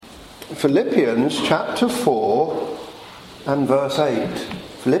Philippians chapter 4 and verse 8.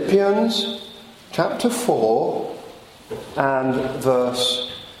 Philippians chapter 4 and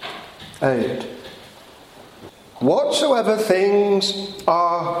verse 8. Whatsoever things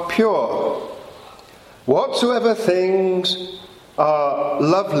are pure, whatsoever things are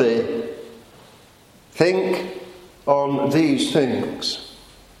lovely, think on these things.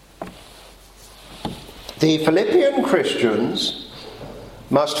 The Philippian Christians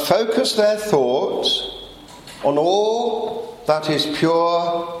must focus their thoughts on all that is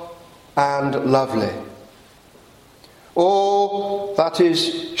pure and lovely, all that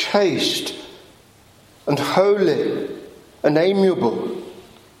is chaste and holy and amiable.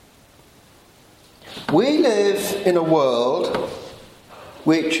 We live in a world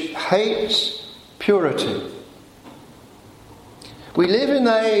which hates purity. We live in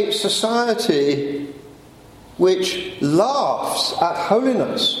a society which laughs at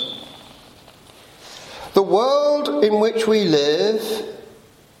holiness. The world in which we live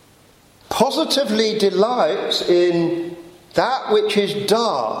positively delights in that which is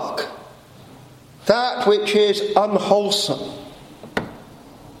dark, that which is unwholesome.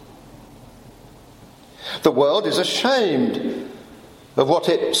 The world is ashamed of what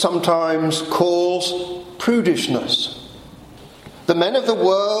it sometimes calls prudishness. The men of the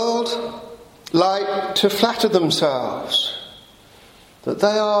world like to flatter themselves that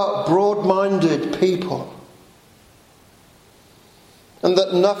they are broad-minded people and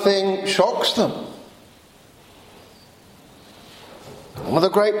that nothing shocks them. One of the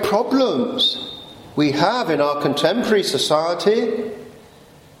great problems we have in our contemporary society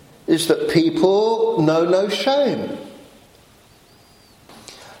is that people know no shame.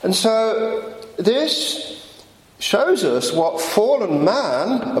 And so this shows us what fallen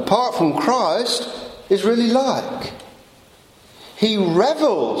man, apart from Christ, is really like. He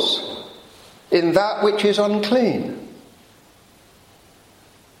revels in that which is unclean.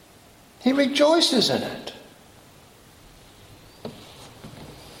 He rejoices in it.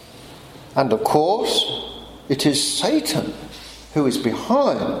 And of course, it is Satan who is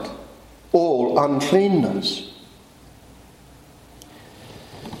behind all uncleanness.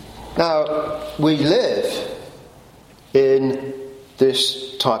 Now, we live in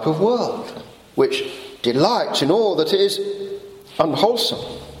this type of world, which delights in all that is unwholesome.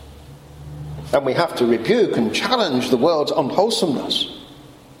 And we have to rebuke and challenge the world's unwholesomeness.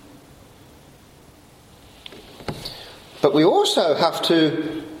 But we also have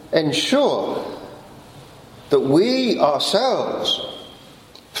to ensure that we ourselves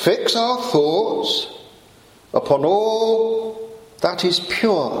fix our thoughts upon all that is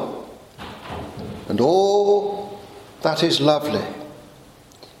pure and all that is lovely.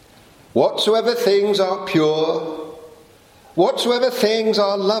 Whatsoever things are pure, whatsoever things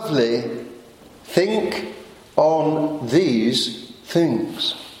are lovely, think on these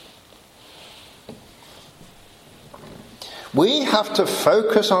things. We have to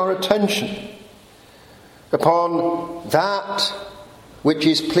focus our attention upon that which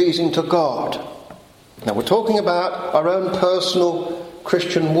is pleasing to God. Now we're talking about our own personal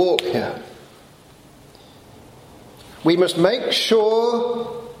Christian walk here. We must make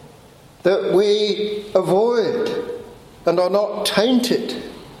sure that we avoid and are not tainted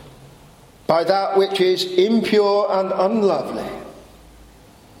by that which is impure and unlovely.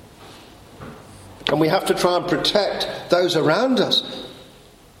 And we have to try and protect those around us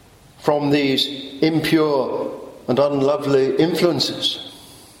from these impure and unlovely influences.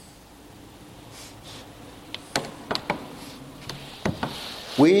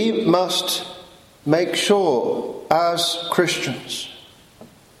 We must make sure as Christians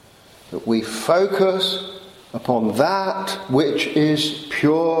that we focus upon that which is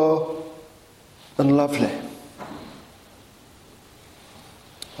pure and lovely.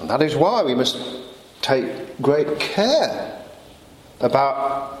 And that is why we must take great care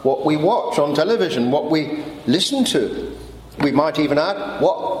about what we watch on television, what we listen to. We might even add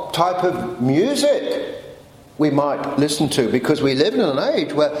what type of music we might listen to, because we live in an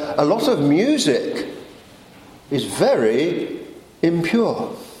age where a lot of music is very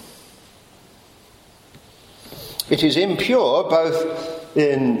impure. It is impure both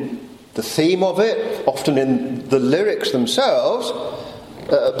in the theme of it, often in the lyrics themselves,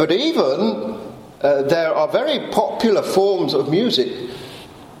 but even there are very popular forms of music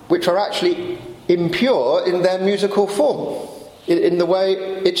which are actually impure in their musical form, in the way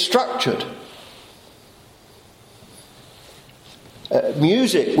it's structured.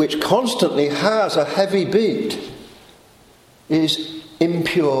 Music which constantly has a heavy beat is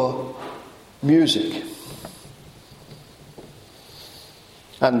impure music.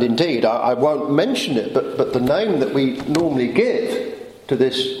 And indeed, I won't mention it, but the name that we normally give to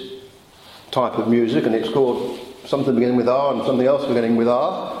this type of music, and it's called something beginning with R and something else beginning with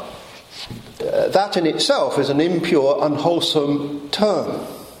R, that in itself is an impure, unwholesome term.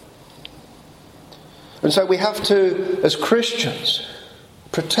 And so we have to, as Christians,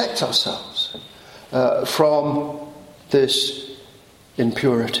 protect ourselves from this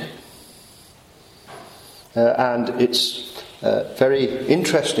impurity. And it's very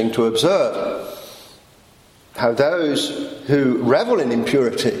interesting to observe how those who revel in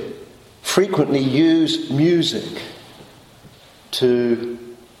impurity frequently use music to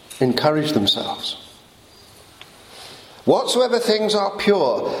encourage themselves. Whatsoever things are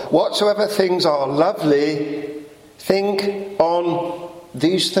pure, whatsoever things are lovely, think on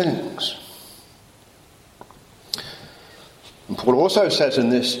these things. And Paul also says in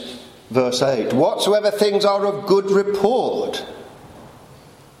this verse 8, whatsoever things are of good report,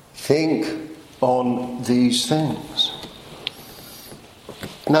 think on these things.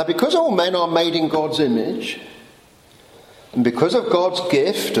 Now, because all men are made in God's image, and because of God's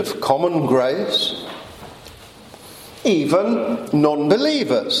gift of common grace, even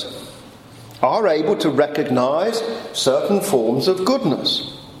non-believers are able to recognize certain forms of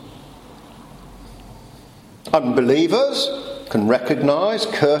goodness. Unbelievers can recognize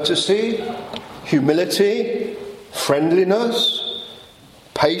courtesy, humility, friendliness,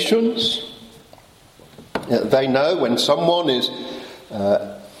 patience. They know when someone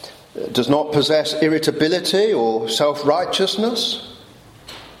does not possess irritability or self-righteousness.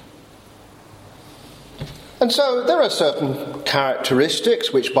 And so there are certain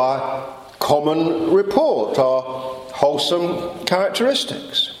characteristics which by common report are wholesome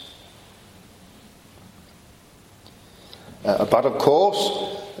characteristics. But of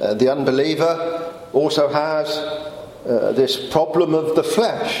course, the unbeliever also has this problem of the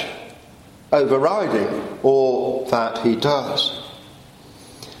flesh overriding all that he does.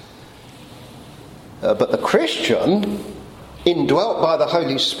 But the Christian, indwelt by the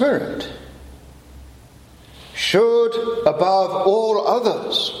Holy Spirit, should, above all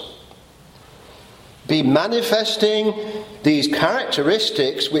others, be manifesting these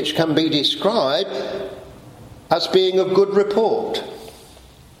characteristics which can be described as being of good report.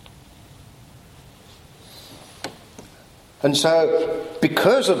 And so,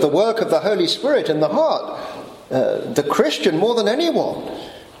 because of the work of the Holy Spirit in the heart, the Christian, more than anyone,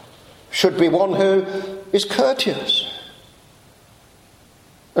 should be one who is courteous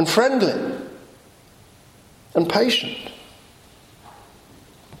and friendly and patient.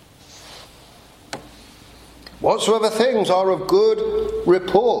 Whatsoever things are of good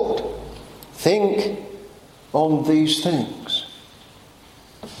report, think on these things.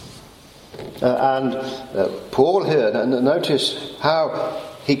 And Paul here, notice how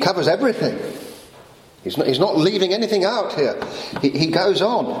he covers everything. He's not leaving anything out here. He goes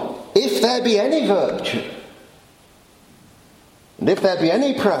on. If there be any virtue, and if there be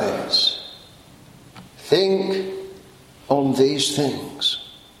any praise, think on these things.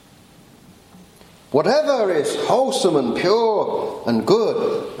 Whatever is wholesome and pure and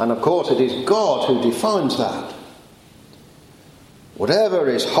good, and of course it is God who defines that. Whatever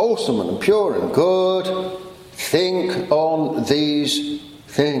is wholesome and pure and good, think on these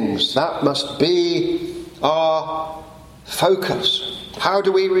things. That must be our focus. How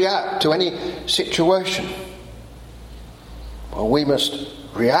do we react to any situation? Well, we must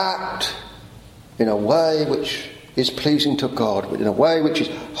react in a way which is pleasing to God, in a way which is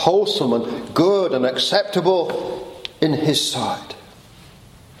wholesome and good and acceptable in His sight.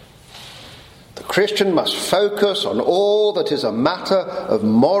 The Christian must focus on all that is a matter of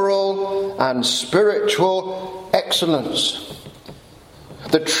moral and spiritual excellence.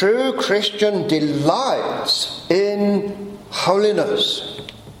 The true Christian delights in holiness.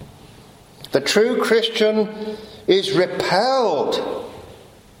 The true Christian is repelled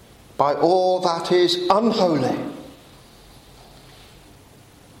by all that is unholy.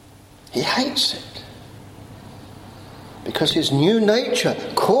 He hates it because his new nature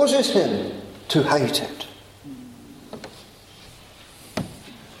causes him to hate it.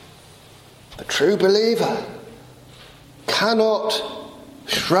 The true believer cannot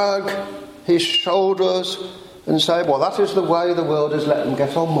shrug his shoulders and say, well, that is the way the world is, let them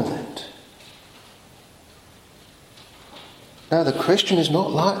get on with it. No, the Christian is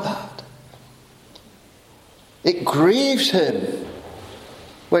not like that. It grieves him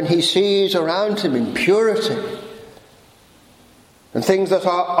when he sees around him impurity and things that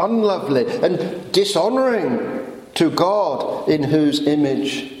are unlovely and dishonouring to God in whose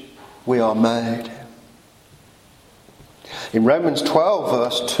image we are made. In Romans 12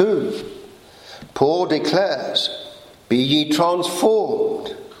 verse 2, Paul declares, "Be ye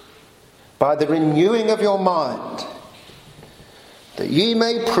transformed by the renewing of your mind, that ye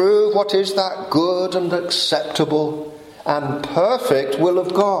may prove what is that good and acceptable and perfect will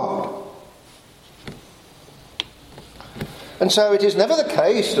of God." And so it is never the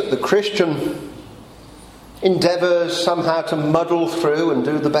case that the Christian endeavours somehow to muddle through and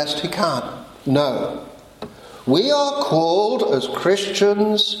do the best he can. No. We are called as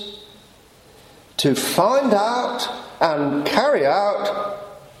Christians to find out and carry out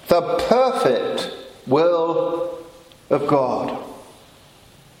the perfect will of God.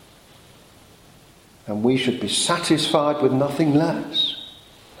 And we should be satisfied with nothing less.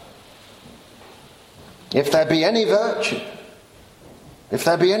 If there be any virtue, if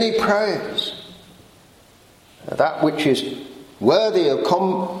there be any praise, that which is worthy of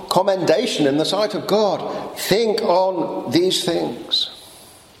commendation in the sight of God, think on these things.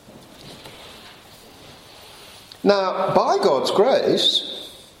 Now, by God's grace,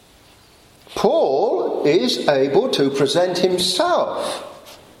 Paul is able to present himself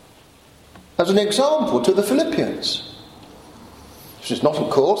as an example to the Philippians. This is not, of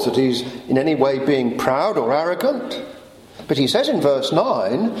course, that he's in any way being proud or arrogant, but he says in verse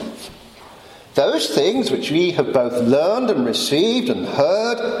 9, "Those things which ye have both learned and received and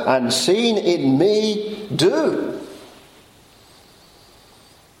heard and seen in me, do."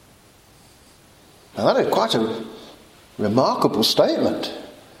 Now that is quite a remarkable statement.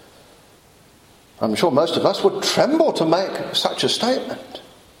 I'm sure most of us would tremble to make such a statement.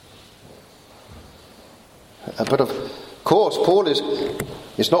 But of course, Paul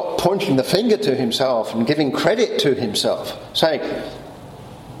is not pointing the finger to himself and giving credit to himself, saying,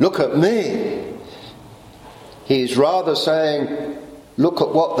 "Look at me." He's rather saying, "Look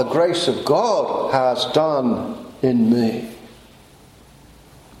at what the grace of God has done in me."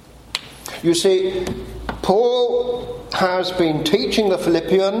 You see, Paul has been teaching the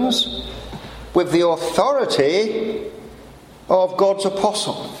Philippians with the authority of God's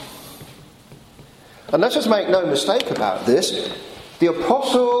apostle. And let us make no mistake about this. The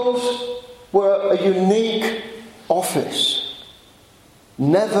apostles were a unique office,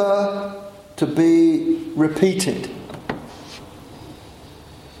 never to be repeated.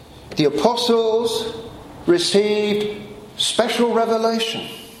 The apostles received special revelation.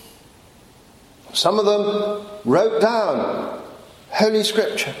 Some of them wrote down Holy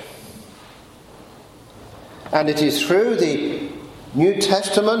Scripture. And it is through the New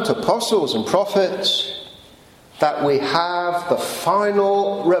Testament apostles and prophets that we have the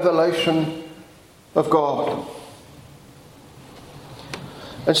final revelation of God.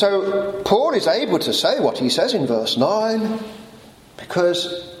 And so Paul is able to say what he says in verse 9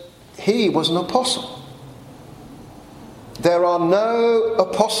 because he was an apostle. There are no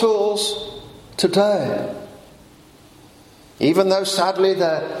apostles today, even though sadly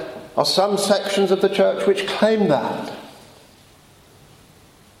there are some sections of the church which claim that.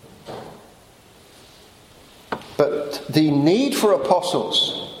 But the need for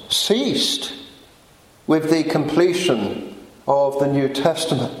apostles ceased with the completion of the New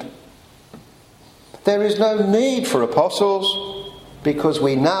Testament. There is no need for apostles because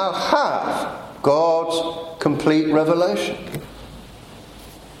we now have God's complete revelation.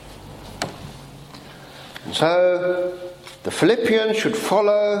 And so the Philippians should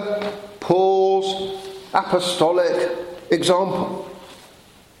follow Paul's apostolic example.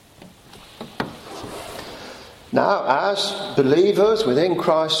 Now, as believers within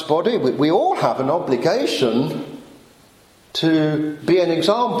Christ's body, we all have an obligation to be an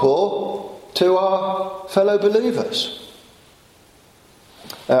example to our fellow believers.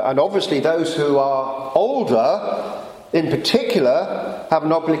 And obviously those who are older, in particular, have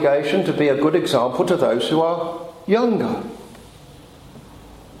an obligation to be a good example to those who are younger.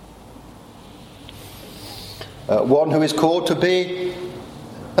 One who is called to be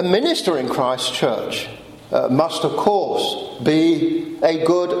a minister in Christ's church must, of course, be a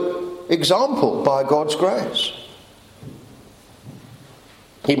good example by God's grace.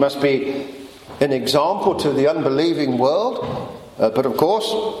 He must be an example to the unbelieving world, but of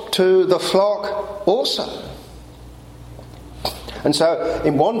course to the flock also. And so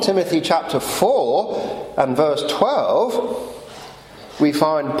in 1 Timothy chapter 4 and verse 12, we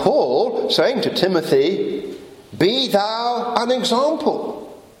find Paul saying to Timothy, "Be thou an example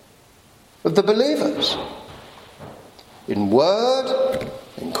of the believers, in word,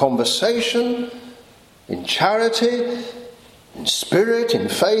 in conversation, in charity, in spirit, in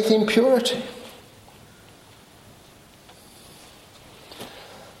faith, in purity."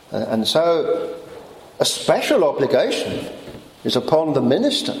 And so a special obligation is upon the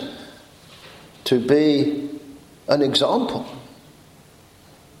minister to be an example.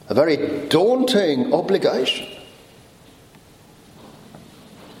 A very daunting obligation.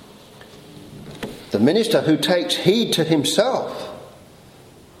 The minister who takes heed to himself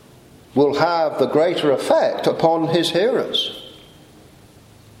will have the greater effect upon his hearers,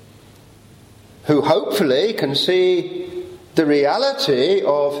 who hopefully can see the reality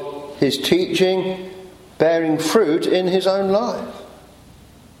of his teaching bearing fruit in his own life.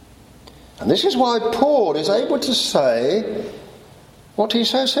 And this is why Paul is able to say what he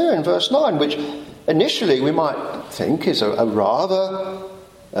says here in verse 9, which initially we might think is a rather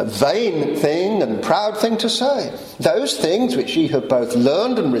vain thing and proud thing to say. Those things which ye have both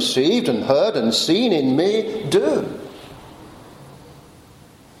learned and received and heard and seen in me, do.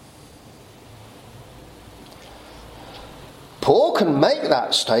 Paul can make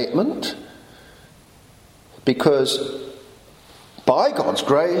that statement because by God's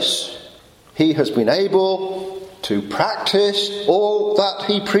grace he has been able to practice all that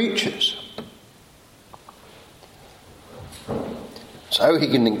he preaches. So he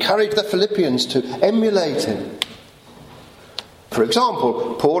can encourage the Philippians to emulate him. For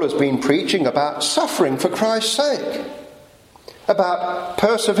example, Paul has been preaching about suffering for Christ's sake, about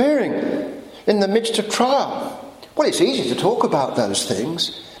persevering in the midst of trial. Well, it's easy to talk about those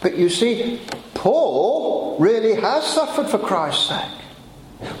things, but you see, Paul really has suffered for Christ's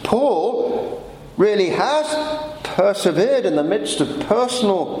sake. Paul really has persevered in the midst of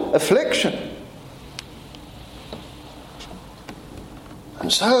personal affliction.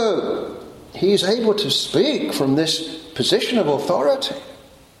 And so he is able to speak from this position of authority.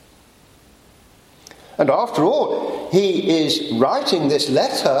 And after all, he is writing this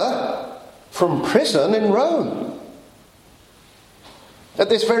letter from prison in Rome. At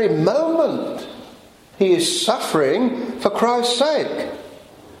this very moment, he is suffering for Christ's sake.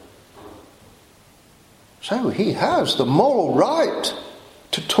 So he has the moral right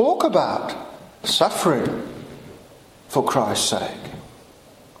to talk about suffering for Christ's sake.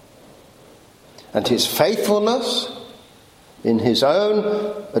 And his faithfulness in his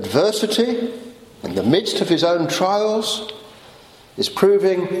own adversity, in the midst of his own trials, is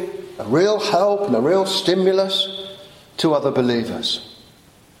proving a real help and a real stimulus to other believers.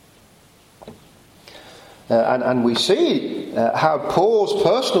 And we see how Paul's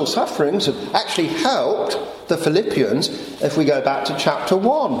personal sufferings have actually helped the Philippians if we go back to chapter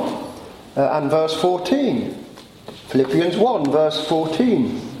 1 and verse 14. Philippians 1 verse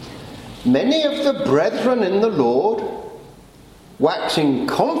 14. Many of the brethren in the Lord, waxing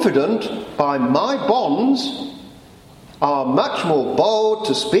confident by my bonds, are much more bold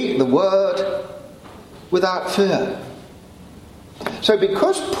to speak the word without fear. So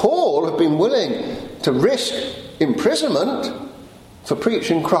because Paul had been willing to risk imprisonment for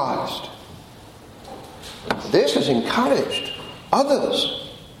preaching Christ, this has encouraged others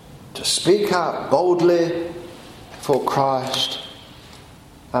to speak out boldly for Christ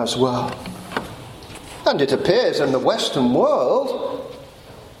as well. And it appears in the Western world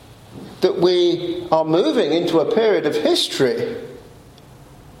that we are moving into a period of history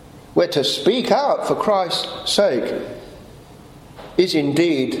where to speak out for Christ's sake is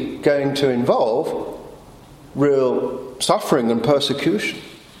indeed going to involve real suffering and persecution.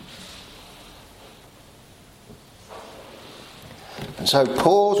 And so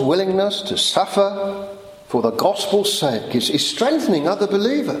Paul's willingness to suffer for the gospel's sake is strengthening other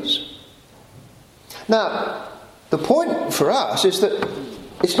believers. Now, the point for us is that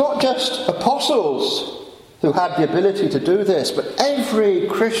it's not just apostles who had the ability to do this, but every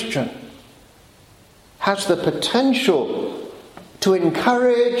Christian has the potential to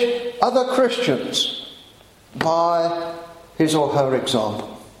encourage other Christians by his or her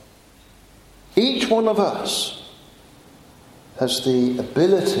example. Each one of us has the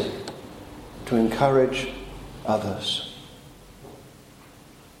ability to encourage others.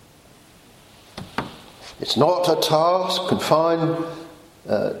 It's not a task confined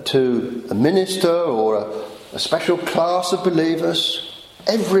to a minister or a special class of believers.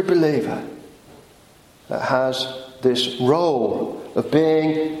 Every believer has this role of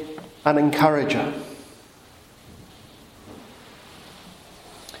being an encourager.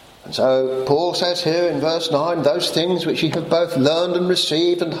 And so Paul says here in verse 9, those things which ye have both learned and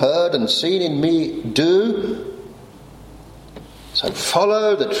received and heard and seen in me, do. So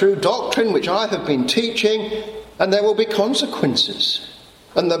follow the true doctrine which I have been teaching, and there will be consequences.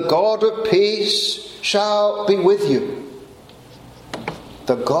 And the God of peace shall be with you.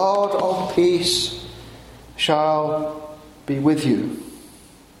 The God of peace shall be with you.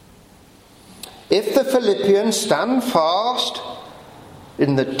 If the Philippians stand fast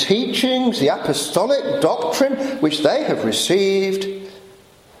in the teachings, the apostolic doctrine which they have received.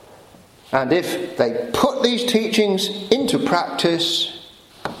 And if they put these teachings into practice,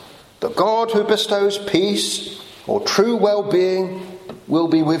 the God who bestows peace or true well-being will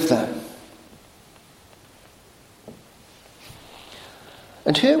be with them.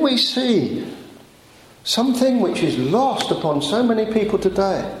 And here we see something which is lost upon so many people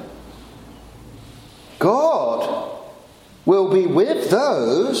today. God will be with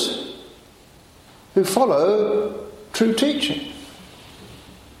those who follow true teaching.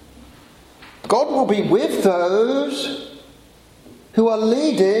 God will be with those who are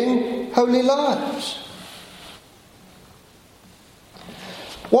leading holy lives.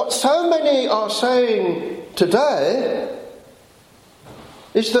 What so many are saying today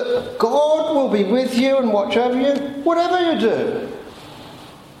is that God will be with you and watch over you, whatever you do,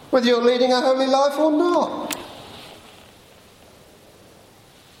 whether you're leading a holy life or not.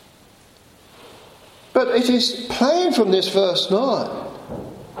 But it is plain from this verse 9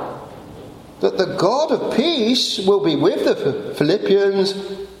 that the God of peace will be with the Philippians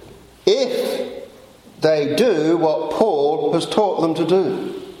if they do what Paul has taught them to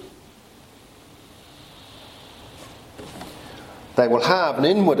do. They will have an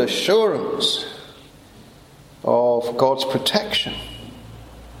inward assurance of God's protection.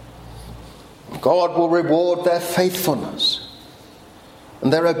 God will reward their faithfulness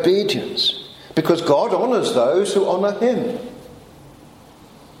and their obedience, because God honours those who honour him.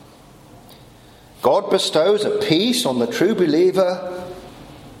 God bestows a peace on the true believer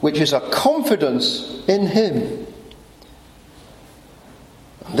which is a confidence in him.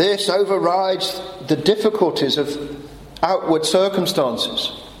 This overrides the difficulties of outward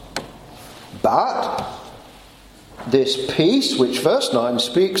circumstances. But this peace which verse 9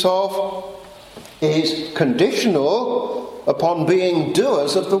 speaks of is conditional upon being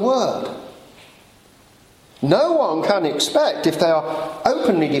doers of the word. No one can expect, if they are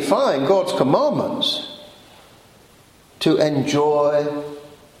openly defying God's commandments, to enjoy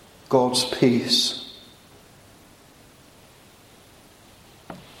God's peace.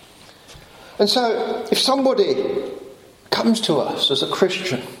 And so, if somebody comes to us as a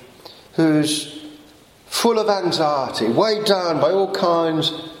Christian who's full of anxiety, weighed down by all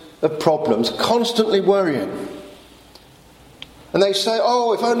kinds of problems, constantly worrying, and they say,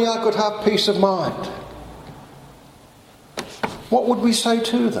 "Oh, if only I could have peace of mind," what would we say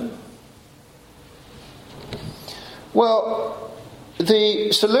to them? Well,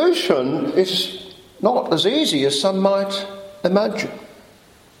 the solution is not as easy as some might imagine.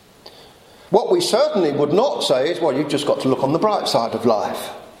 What we certainly would not say is, "Well, you've just got to look on the bright side of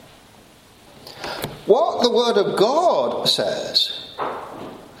life." What the Word of God says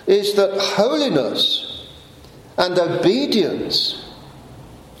is that holiness and obedience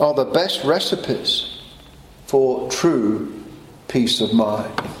are the best recipes for true peace of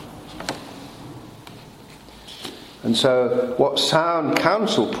mind. And so what sound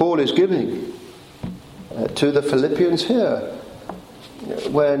counsel Paul is giving to the Philippians here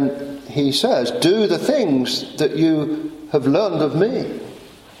when he says, "Do the things that you have learned of me,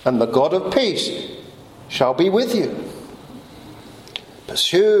 and the God of peace shall be with you.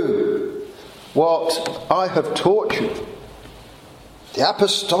 Pursue what I have taught you, the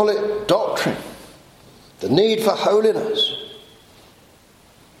apostolic doctrine, the need for holiness.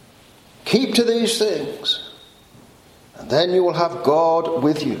 Keep to these things, and then you will have God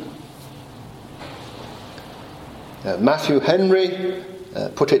with you." Matthew Henry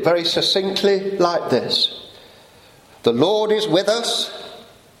put it very succinctly like this: "The Lord is with us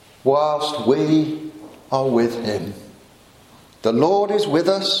whilst we are with him." The Lord is with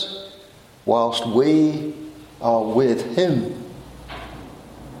us whilst we are with him.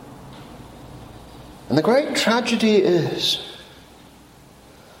 And the great tragedy is,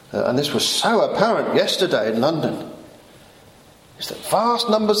 and this was so apparent yesterday in London, is that vast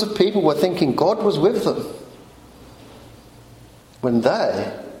numbers of people were thinking God was with them when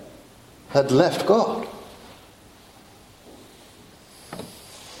they had left God.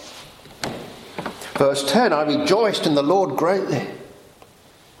 Verse 10, "I rejoiced in the Lord greatly,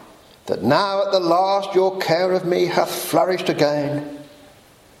 that now at the last your care of me hath flourished again,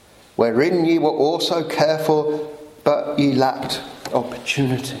 wherein ye were also careful, but ye lacked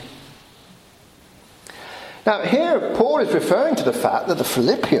opportunity." Now here Paul is referring to the fact that the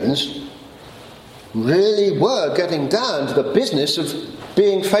Philippians really were getting down to the business of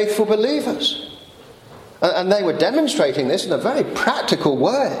being faithful believers. And they were demonstrating this in a very practical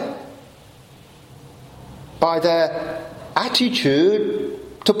way by their attitude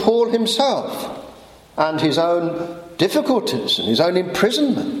to Paul himself and his own difficulties and his own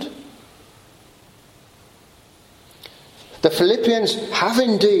imprisonment. The Philippians have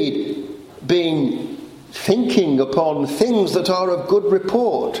indeed been thinking upon things that are of good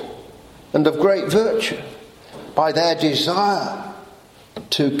report and of great virtue by their desire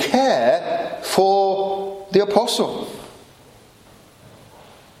to care for the apostle.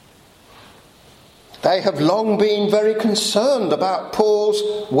 They have long been very concerned about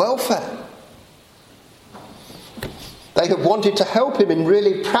Paul's welfare. They have wanted to help him in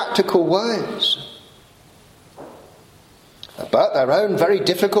really practical ways. But their own very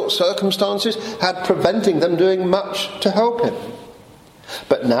difficult circumstances had preventing them doing much to help him.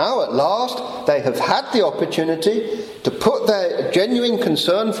 But now, at last, they have had the opportunity to put their genuine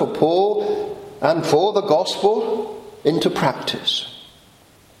concern for Paul and for the gospel into practice.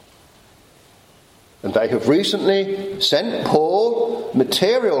 And they have recently sent Paul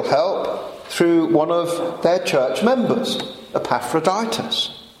material help through one of their church members,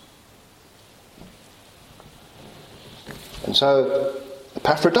 Epaphroditus. And so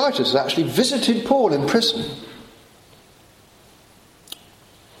Epaphroditus has actually visited Paul in prison,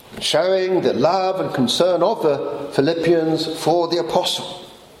 showing the love and concern of the Philippians for the apostle.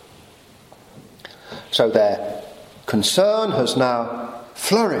 So their concern has now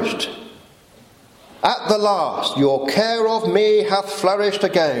flourished. At the last, your care of me hath flourished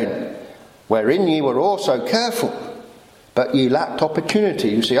again, wherein ye were also careful, but ye lacked opportunity.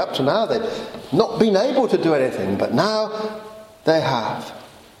 You see, up to now they've not been able to do anything, but now they have.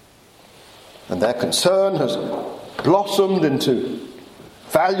 And their concern has blossomed into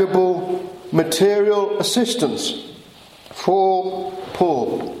valuable material assistance for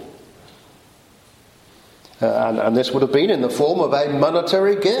Paul. And this would have been in the form of a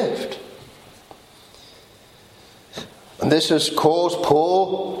monetary gift. And this has caused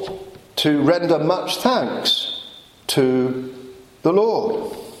Paul to render much thanks to the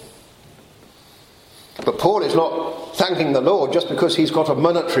Lord. But Paul is not thanking the Lord just because he's got a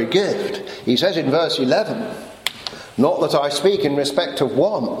monetary gift. He says in verse 11, not that I speak in respect of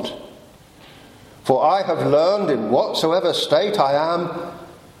want, for I have learned in whatsoever state I am,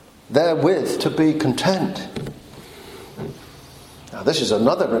 therewith to be content. Now this is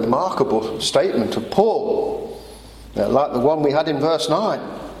another remarkable statement of Paul, like the one we had in verse 9.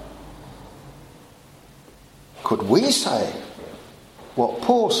 Could we say what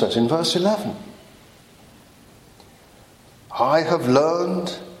Paul says in verse 11? I have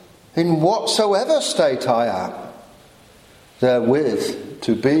learned in whatsoever state I am, therewith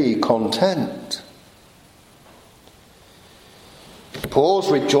to be content. Paul's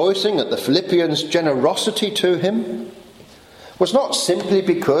rejoicing at the Philippians' generosity to him was not simply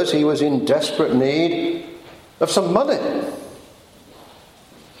because he was in desperate need of some money.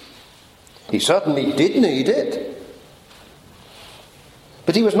 He certainly did need it,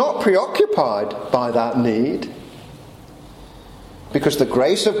 but he was not preoccupied by that need, because the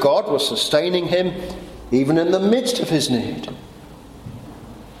grace of God was sustaining him even in the midst of his need.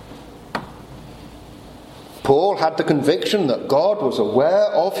 Paul had the conviction that God was aware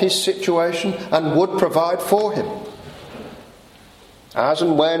of his situation and would provide for him, as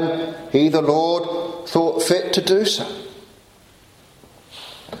and when he, the Lord, thought fit to do so.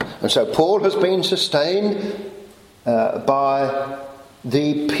 And so Paul has been sustained by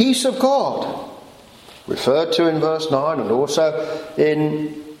the peace of God, referred to in verse 9 and also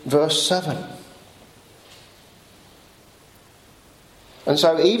in verse 7. And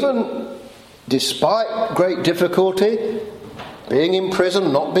so even despite great difficulty, being in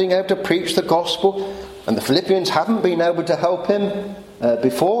prison, not being able to preach the gospel, and the Philippians haven't been able to help him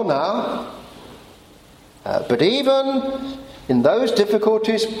before now, but even in those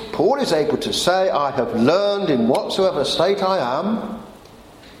difficulties, Paul is able to say, I have learned in whatsoever state I am,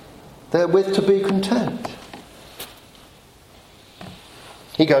 therewith to be content.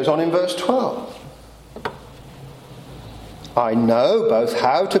 He goes on in verse 12. I know both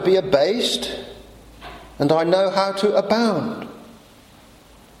how to be abased and I know how to abound.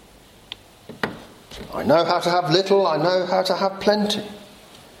 I know how to have little, I know how to have plenty.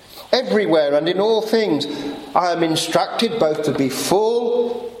 Everywhere and in all things I am instructed both to be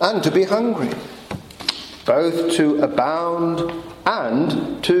full and to be hungry, both to abound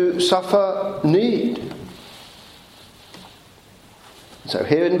and to suffer need. So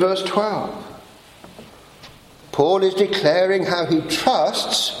here in verse 12, Paul is declaring how he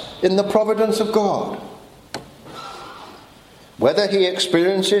trusts in the providence of God. Whether he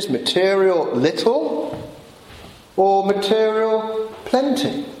experiences material little or material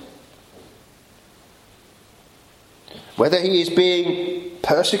plenty. Whether he is being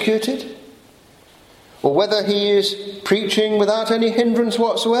persecuted or whether he is preaching without any hindrance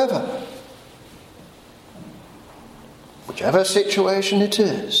whatsoever. Whichever situation it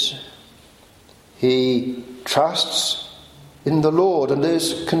is, he trusts in the Lord and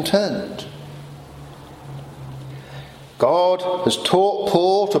is content. God has taught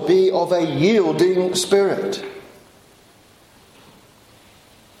Paul to be of a yielding spirit.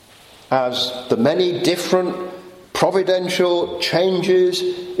 As the many different providential changes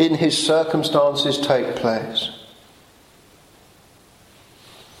in his circumstances take place.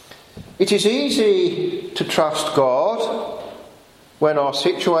 It is easy to trust God when our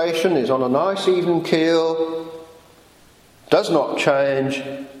situation is on a nice even keel, does not change,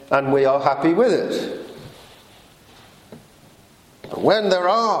 and we are happy with it. But when there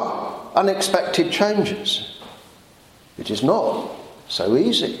are unexpected changes, it is not so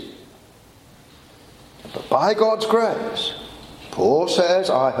easy. But by God's grace, Paul says,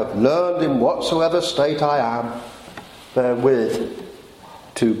 I have learned in whatsoever state I am, therewith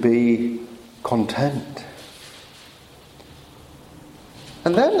to be content.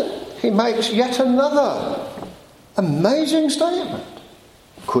 And then he makes yet another amazing statement.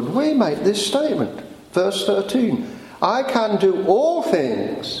 Could we make this statement? Verse 13. I can do all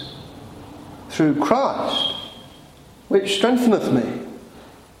things through Christ, which strengtheneth me.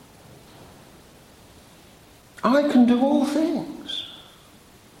 I can do all things.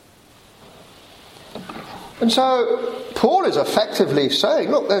 And so Paul is effectively saying,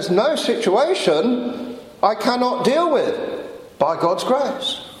 look, there's no situation I cannot deal with by God's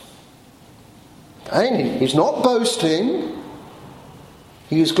grace. And he's not boasting,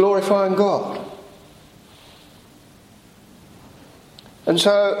 he is glorifying God. And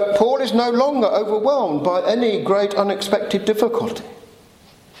so Paul is no longer overwhelmed by any great unexpected difficulty.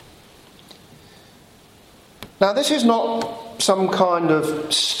 Now, this is not some kind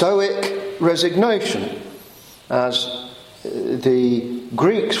of stoic resignation, as the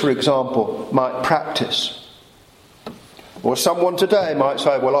Greeks, for example, might practice. Or someone today might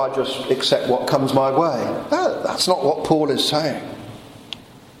say, well, I just accept what comes my way. No, that's not what Paul is saying.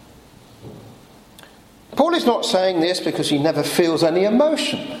 Paul is not saying this because he never feels any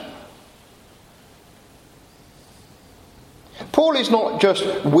emotion. Paul is not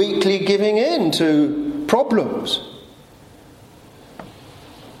just weakly giving in to problems.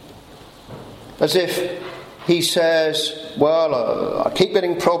 As if he says, well, I keep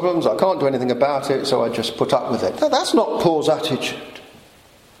getting problems, I can't do anything about it, so I just put up with it. No, that's not Paul's attitude.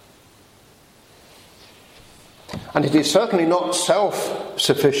 And it is certainly not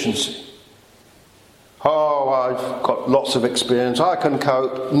self-sufficiency. Oh, I've got lots of experience, I can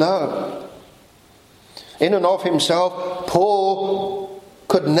cope. No. In and of himself, Paul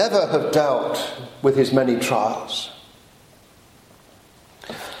could never have dealt with his many trials.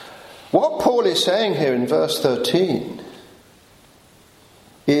 What Paul is saying here in verse 13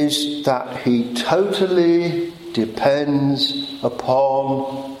 is that he totally depends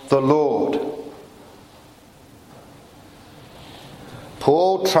upon the Lord.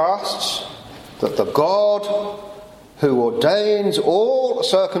 Paul trusts that the God who ordains all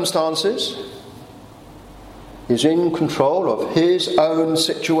circumstances is in control of his own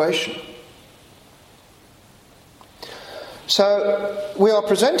situation. So we are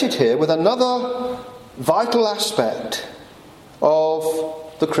presented here with another vital aspect of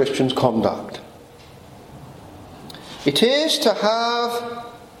the Christian's conduct. It is to have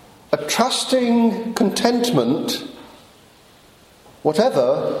a trusting contentment,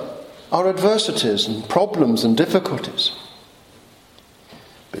 whatever our adversities and problems and difficulties.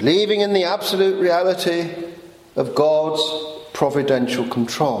 Believing in the absolute reality of God's providential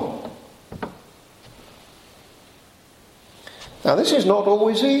control. Now, this is not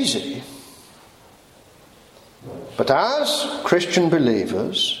always easy. But as Christian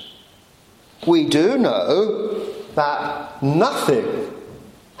believers, we do know that nothing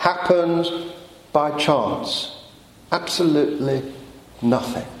happens by chance. Absolutely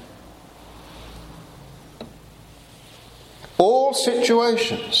nothing. All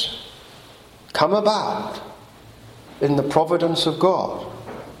situations come about in the providence of God.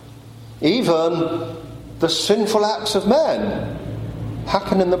 Even the sinful acts of men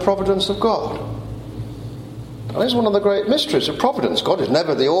happen in the providence of God. That is one of the great mysteries of providence. God is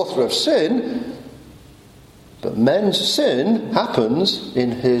never the author of sin, but men's sin happens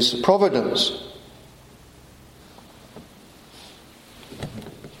in his providence.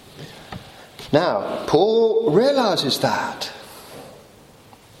 Now, Paul realizes that.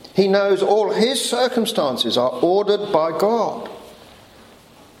 He knows all his circumstances are ordered by God.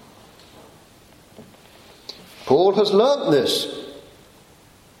 Paul has learnt this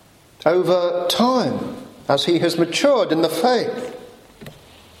over time as he has matured in the faith.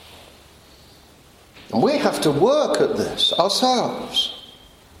 And we have to work at this ourselves,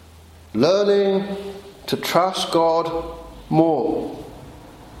 learning to trust God more,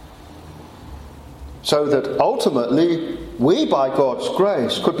 so that ultimately we, by God's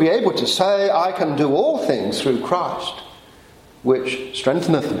grace, could be able to say, I can do all things through Christ, which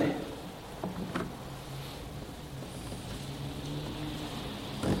strengtheneth me.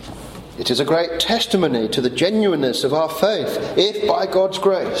 It is a great testimony to the genuineness of our faith if, by God's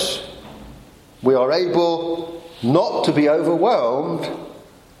grace, we are able not to be overwhelmed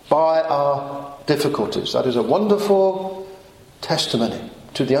by our difficulties. That is a wonderful testimony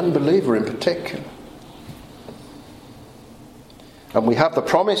to the unbeliever in particular. And we have the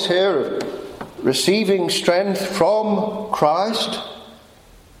promise here of receiving strength from Christ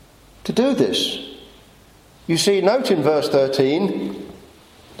to do this. You see, note in verse 13,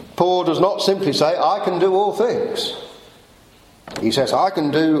 Paul does not simply say, I can do all things. He says, I can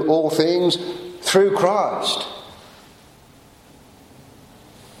do all things through Christ.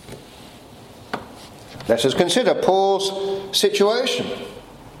 Let us consider Paul's situation.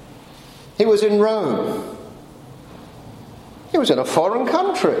 He was in Rome. He was in a foreign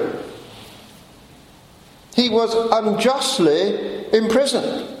country. He was unjustly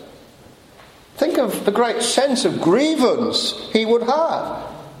imprisoned. Think of the great sense of grievance he would have.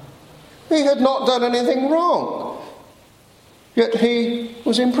 He had not done anything wrong, yet he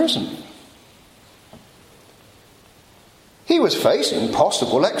was in prison. He was facing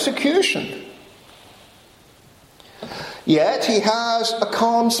possible execution. Yet he has a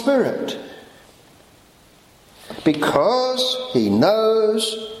calm spirit, because he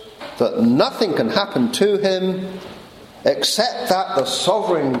knows that nothing can happen to him except that the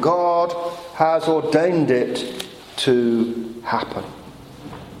sovereign God has ordained it to happen.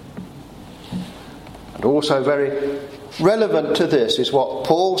 And also very relevant to this is what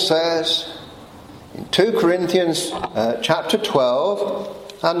Paul says in 2 Corinthians chapter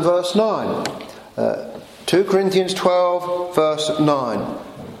 12 and verse 9. 2 Corinthians 12 verse 9.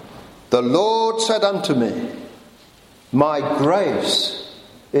 The Lord said unto me, my grace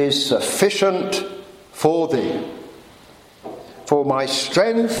is sufficient for thee, for my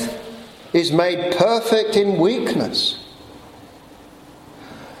strength is made perfect in weakness.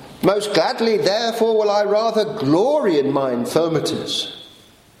 Most gladly, therefore, will I rather glory in my infirmities,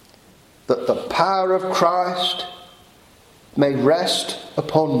 that the power of Christ may rest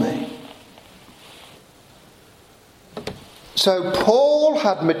upon me. So Paul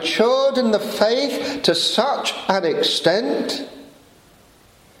had matured in the faith to such an extent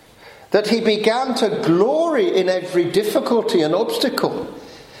that he began to glory in every difficulty and obstacle,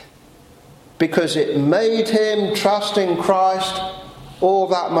 because it made him trust in Christ all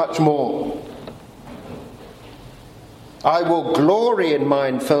that much more. I will glory in my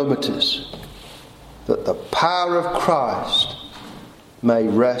infirmities, that the power of Christ may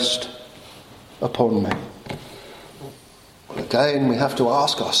rest upon me. Well, again, we have to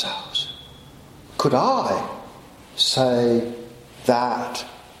ask ourselves, could I say that?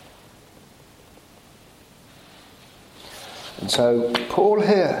 And so Paul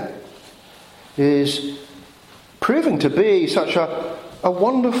here is proving to be such a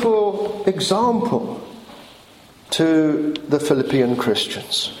wonderful example to the Philippian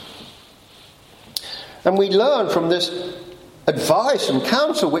Christians. And we learn from this advice and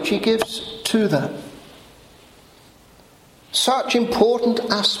counsel which he gives to them such important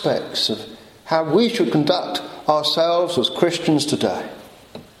aspects of how we should conduct ourselves as Christians today.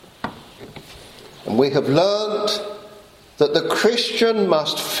 And we have learnt that the Christian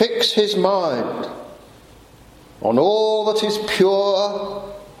must fix his mind on all that is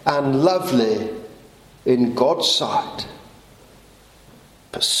pure and lovely in God's sight,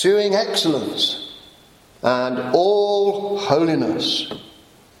 pursuing excellence and all holiness.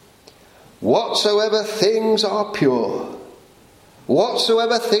 Whatsoever things are pure,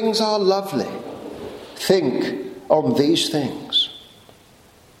 whatsoever things are lovely, think on these things.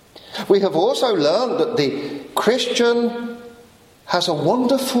 We have also learned that the Christian has a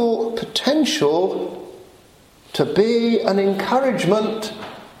wonderful potential to be an encouragement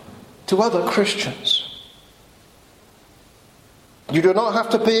to other Christians. You do not have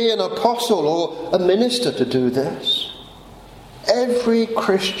to be an apostle or a minister to do this. Every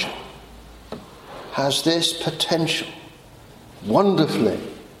Christian has this potential wonderfully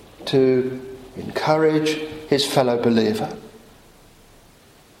to encourage his fellow believer.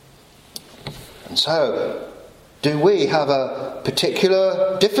 And so, do we have a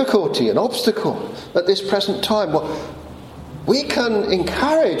particular difficulty, an obstacle at this present time? Well, we can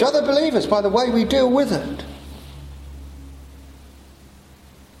encourage other believers by the way we deal with it.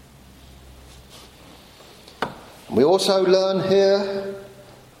 We also learn here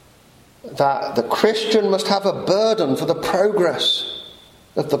that the Christian must have a burden for the progress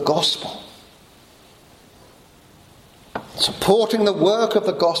of the gospel, supporting the work of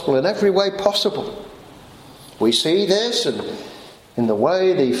the gospel in every way possible. We see this in the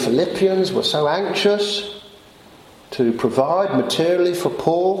way the Philippians were so anxious to provide materially for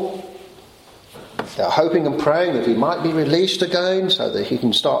Paul. They're hoping and praying that he might be released again so that he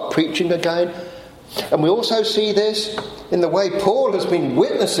can start preaching again. And we also see this in the way Paul has been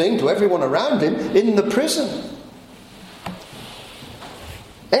witnessing to everyone around him in the prison.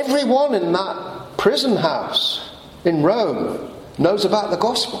 Everyone in that prison house in Rome knows about the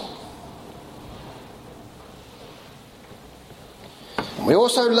gospel. And we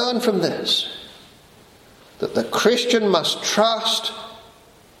also learn from this that the Christian must trust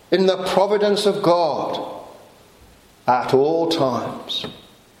in the providence of God at all times,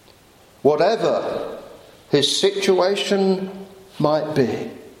 whatever his situation might be.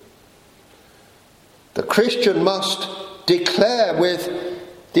 The Christian must declare with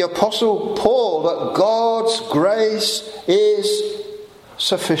the Apostle Paul that God's grace is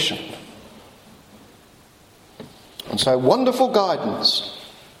sufficient. And so, wonderful guidance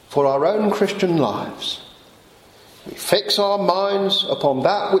for our own Christian lives. We fix our minds upon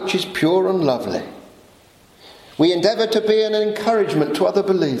that which is pure and lovely. We endeavour to be an encouragement to other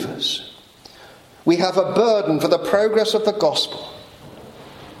believers. We have a burden for the progress of the gospel.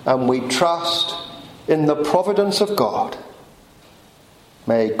 And we trust in the providence of God.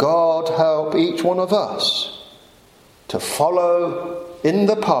 May God help each one of us to follow in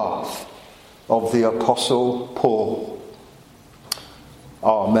the path of the Apostle Paul.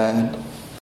 Amen.